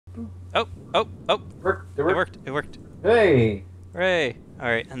Oh, oh, oh! It It worked. worked. It worked. Hey, Hooray! All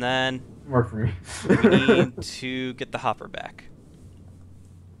right, and then it worked for me. we need to get the hopper back.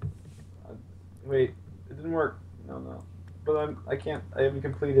 Wait, it didn't work. No, no. But I can't. I haven't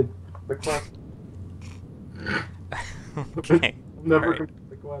completed the quest. I'll Okay. All never right. complete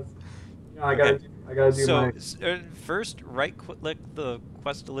the quest. Okay. I gotta do So my. first, right-click the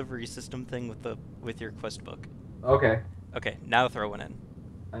quest delivery system thing with your quest book. Okay, Okay. Now throw one in.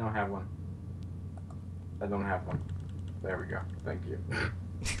 I don't have one. I don't have one. There we go. Thank you.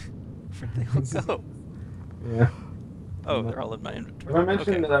 Where'd they all go? Yeah. Oh, And, they're all in my have I inventory.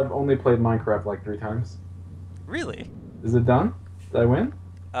 mentioned Okay. that I've only played Minecraft like 3 times? Really? Is it done? Did I win?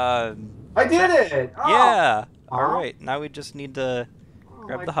 I did Check. it! Oh! Yeah. All Aw. right. Now we just need to Oh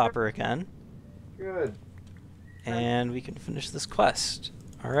grab my the god. hopper again, Good. Thank and we can finish this quest.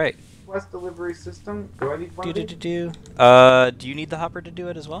 All right. Quest delivery system. Do I need one Do of do these? do do. Do you need the hopper to do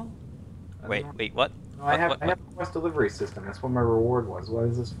it as well? I don't Wait, know. wait, what? No, What, I what, what? have a quest delivery system. That's what my reward was. What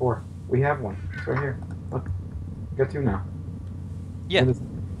is this for? We have one. It's right here. Look. We got two now. Yeah. What is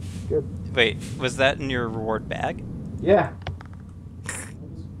good? Wait, was that in your reward bag? Yeah.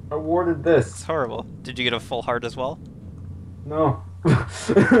 Awarded It's this. horrible. Did you get a full heart as well? No.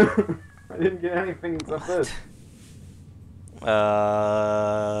 I didn't get anything except What? this.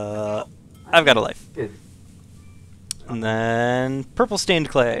 Uh, No. I I've got a life. did. And then purple stained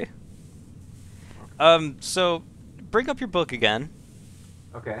clay. So bring up your book again.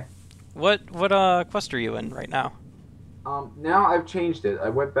 Okay. What quest are you in right now? Now I've changed it. I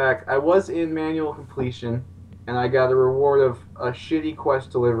went back. I was in manual completion, and I got a reward of a shitty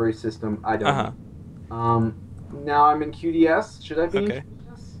quest delivery system. I don't Uh-huh. know. Now I'm in QDS. Should I be in Okay.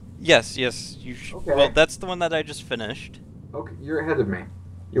 QDS? Yes, yes, well, Okay. that's the one that I just finished. Okay, you're ahead of me.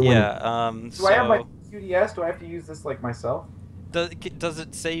 You're winning. Yeah, Do I have my so QDS? Do I have to use this like myself? does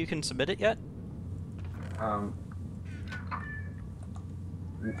it say you can submit it yet? Um,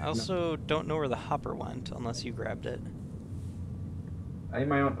 I no. also don't know where the hopper went unless you grabbed it. I need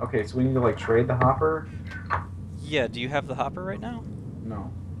my own. Okay, so we need to like trade the hopper. Yeah, do you have the hopper right now?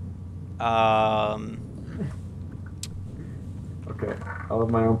 No. Um, Okay, I'll have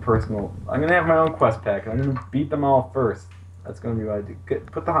my own personal. I'm gonna have my own quest pack. I'm gonna beat them all first. That's gonna be what I do.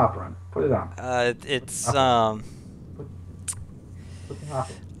 Put the hopper on. Put it on. it's Hopper. Put, put the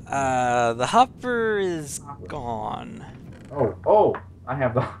hopper. the hopper is Hopper. gone. Oh, I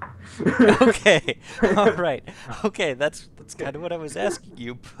have the. Okay, all right. Okay, that's kind of what I was asking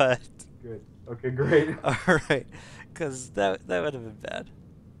you, but Good. Okay, great. all right, because that would have been bad.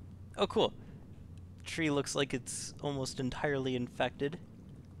 Oh, cool. Tree looks like it's almost entirely infected.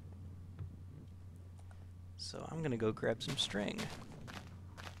 So I'm gonna go grab some string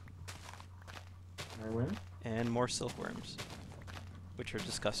I win. and more silkworms, which are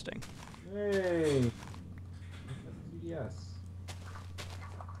disgusting. Yay! Yes.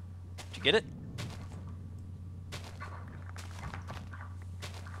 Did you get it?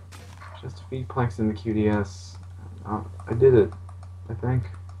 Just feed planks in the QDS. I did it. I think.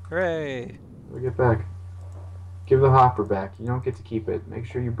 Hooray! We get back. Give the hopper back. You don't get to keep it. Make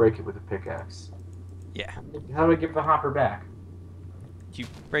sure you break it with a pickaxe. Yeah. How do I give the hopper back? You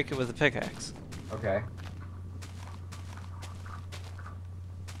break it with a pickaxe, Okay.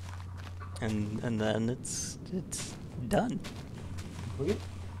 and then it's done. Complete?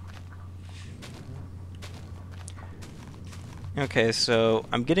 Okay, so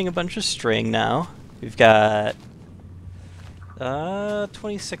I'm getting a bunch of string now. We've got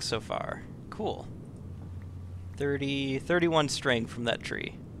 26 so far. Cool. 31 string from that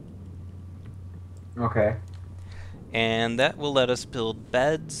tree. Okay. And that will let us build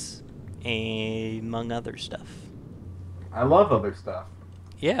beds, among other stuff. I love other stuff.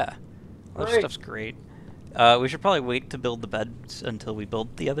 Yeah, other Great. stuff's great. We should probably wait to build the beds until we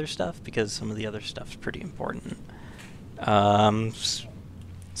build the other stuff, because some of the other stuff's pretty important.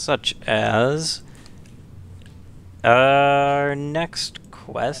 Such as our next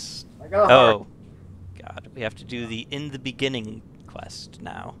quest. I got a heart. Oh, God, we have to do the in the beginning quest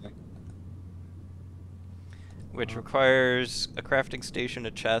now, which requires a crafting station,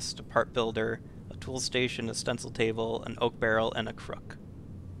 a chest, a part builder, a tool station, a stencil table, an oak barrel, and a crook.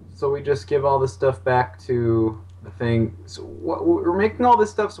 So we just give all this stuff back to the thing. So we're making all this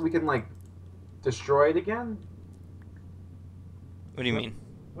stuff so we can like destroy it again. What do you mean?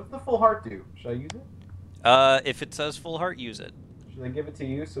 What's the full heart do? Should I use it? If it says full heart, use it. Should I give it to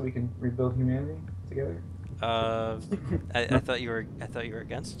you so we can rebuild humanity together? I thought you were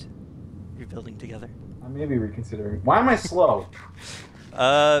against rebuilding together. I may be reconsidering. Why am I slow?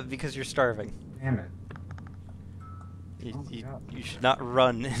 Because you're starving. Damn it. You, Oh my you, god. you should not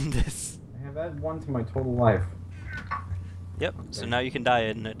run in this. I have added 1 to my total life. Yep, so Okay. now you can die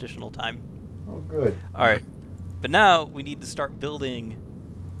at an additional time. Oh, good. Alright, but now we need to start building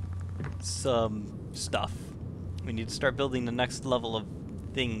some stuff. We need to start building the next level of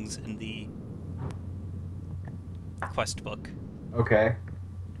things in the quest book. Okay.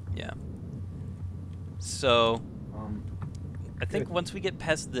 Yeah. So, Um, I think good. once we get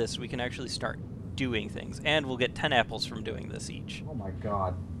past this, we can actually start doing things. And we'll get 10 apples from doing this each. Oh my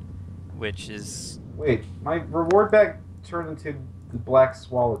god. Which is... Wait, my reward bag turned into the black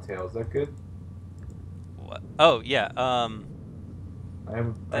swallowtail. Is that good? What? Oh, yeah, I have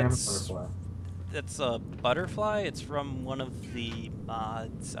a that's... butterfly. That's a butterfly. It's from one of the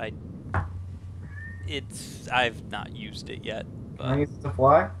mods. I've not used it yet. But Can I use it to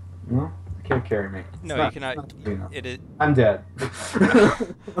fly? No? It can't carry me. no, you cannot. Not good enough. It. I'm dead.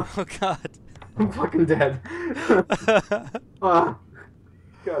 Oh God. I'm fucking dead. Ah,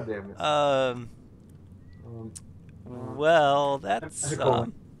 god damn it. Um. Um, Well, that's magical.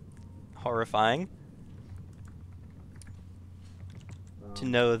 horrifying to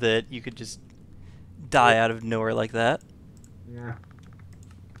know that you could just die out of nowhere like that. Yeah.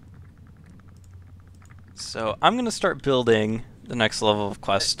 So I'm gonna start building the next level of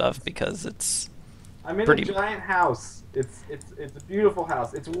quest stuff because it's I'm in pretty... a giant house. It's a beautiful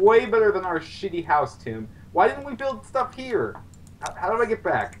house. It's way better than our shitty house, Tim. Why didn't we build stuff here? How did I get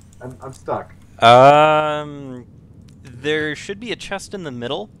back? I'm stuck. There should be a chest in the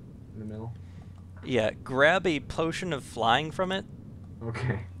middle. In the middle? Yeah, grab a potion of flying from it.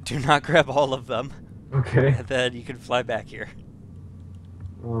 Okay. Do not grab all of them. Okay. And then you can fly back here.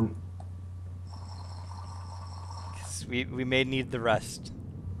 'Cause we may need the rest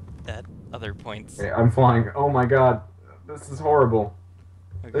at other points. Okay, I'm flying. Oh my god. This is horrible.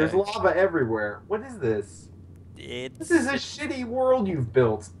 Okay. There's lava everywhere. What is this? This is a shitty world you've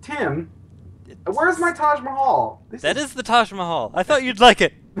built. Tim, where's my Taj Mahal? That is the Taj Mahal. I thought you'd like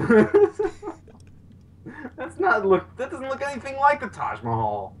it. That doesn't look anything like the Taj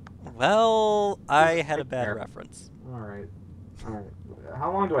Mahal. Well, I had a bad reference. Alright. Alright.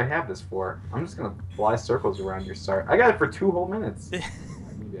 How long do I have this for? I'm just gonna fly circles around your star. I got it for 2 whole minutes. Maybe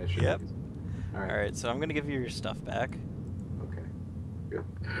I should Yep. use it. Alright, so I'm gonna give you your stuff back. Okay. Good.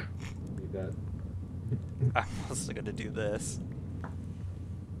 Need that. I'm also gonna do this.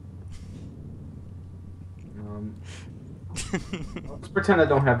 Let's pretend I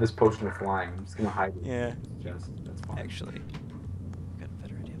don't have this potion of flying. I'm just gonna hide it. Yeah. Just that's fine. Actually, I've got a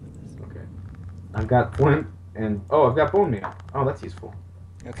better idea with this. Okay. I've got flint and I've got bone meal. Oh, that's useful.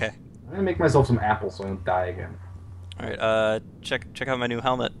 Okay. I'm gonna make myself some apples so I don't die again. Alright, check out my new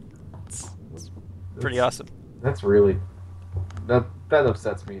helmet. It's pretty awesome. That's really that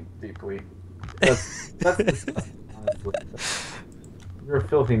upsets me deeply. That's disgusting, honestly. You're a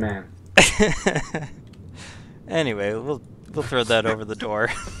filthy man. Anyway, we'll throw that over the door.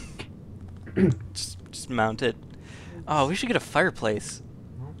 just mount it. Oh, we should get a fireplace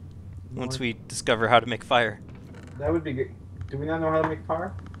once we discover how to make fire. That would be good. Do we not know how to make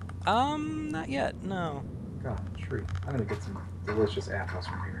fire? Not yet. No. God, tree. I'm gonna get some delicious apples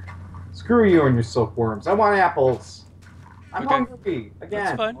from here. Screw you and your silkworms. I want apples. I'm Okay. hungry again.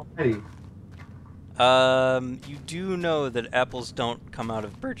 That's fine. Already. You do know that apples don't come out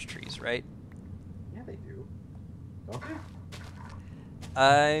of birch trees, right? Yeah, they do. Don't they?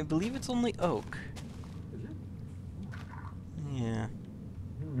 I believe it's only oak. Is it? Yeah.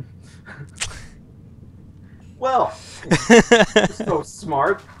 Well, you're so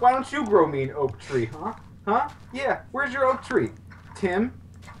smart. Why don't you grow me an oak tree, huh? Huh? Yeah. Where's your oak tree, Tim?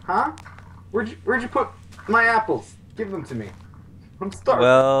 Huh? Where'd you put my apples? Give them to me. I'm starving.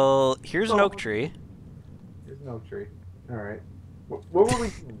 Well, here's an oak tree. Here's an oak tree. All right. What were we?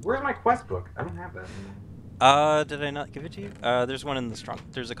 Where's my quest book? I don't have that anymore. Did I not give it to you? There's one in the strong.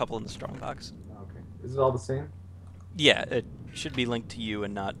 There's a couple in the strong box. Okay. Is it all the same? Yeah, it should be linked to you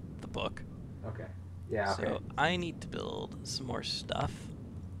and not the book. Okay. Yeah. Okay. So I need to build some more stuff.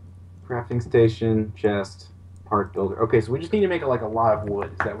 Crafting station, chest, part builder. Okay, so we just need to make like a lot of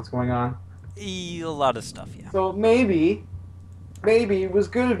wood. Is that what's going on? A lot of stuff, yeah. So maybe it was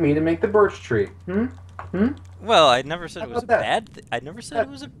good of me to make the birch tree. Hmm? Well, I never said How it was a about that? bad. I never said it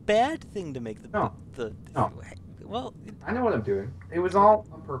was a bad thing to make the. No. No. Well. I know what I'm doing. It was all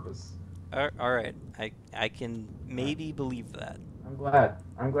on purpose. All right. I can maybe believe that. I'm glad.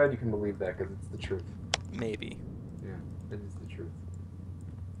 I'm glad you can believe that because it's the truth. Maybe. Yeah, it is the truth.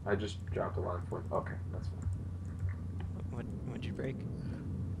 I just dropped a lot of foot. Okay, that's fine. What'd you break?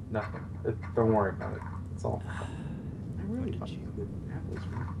 Nothing. Don't worry about it. It's all. I really did thought you- good apples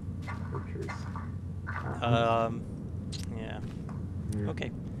from birch trees. Yeah. Mm.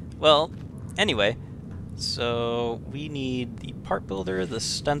 Okay. Well, anyway, so we need the part builder, the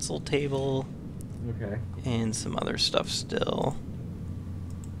stencil table, Okay. and some other stuff still.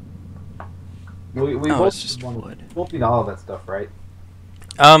 We Oh, both it's just want wood. both need all of that stuff, right?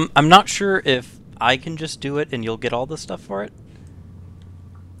 I'm not sure if I can just do it and you'll get all the stuff for it,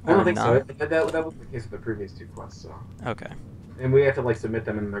 I don't or think so. not. That was the case with the previous two quests, so. Okay. And we have to like submit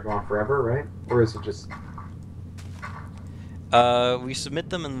them and they're gone forever, right? Or is it just We submit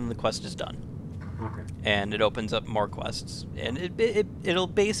them and then the quest is done. okay? And it opens up more quests. And it'll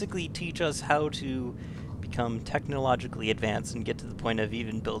basically teach us how to become technologically advanced and get to the point of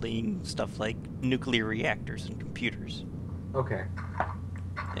even building stuff like nuclear reactors and computers. Okay.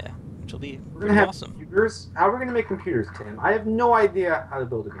 Yeah, which will be We're pretty gonna have awesome. computers. How are we gonna make computers, Tim? I have no idea how to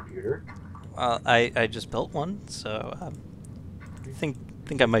build a computer. I just built one, so think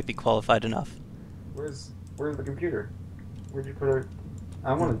I might be qualified enough. Where's the computer? Where'd you put it?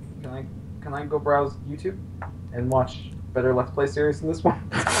 I want to. Can I go browse YouTube and watch better Let's Play series than this one?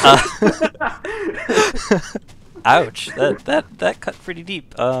 Ouch! That cut pretty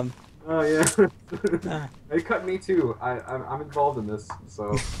deep. Oh yeah. Ah. It cut me too. I'm involved in this,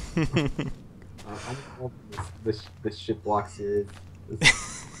 so I'm involved in this shit block series.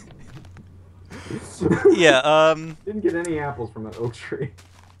 Yeah. Didn't get any apples from that oak tree.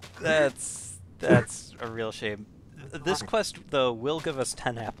 That's a real shame. This quest though will give us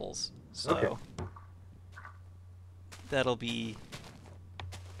 10 apples, so Okay. that'll be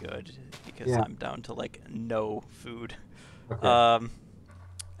good because Yeah. I'm down to like no food. Okay.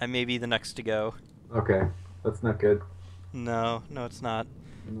 I may be the next to go. Okay. That's not good. No, it's not.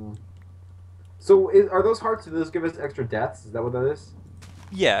 No. So are those hearts? Do those give us extra deaths? Is that what that is?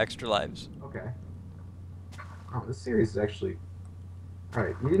 Yeah, extra lives. Okay. Oh, this series is actually. All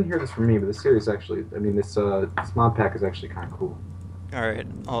right, you didn't hear this from me, but this series actually. I mean, this mod pack is actually kind of cool. All right,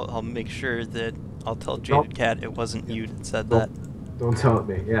 I'll make sure that I'll tell Don't- Jaded Cat it wasn't you that said Don't- that. Don't tell it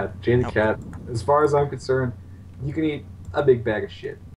me. Yeah, Jaded Okay. Cat. As far as I'm concerned, you can eat a big bag of shit.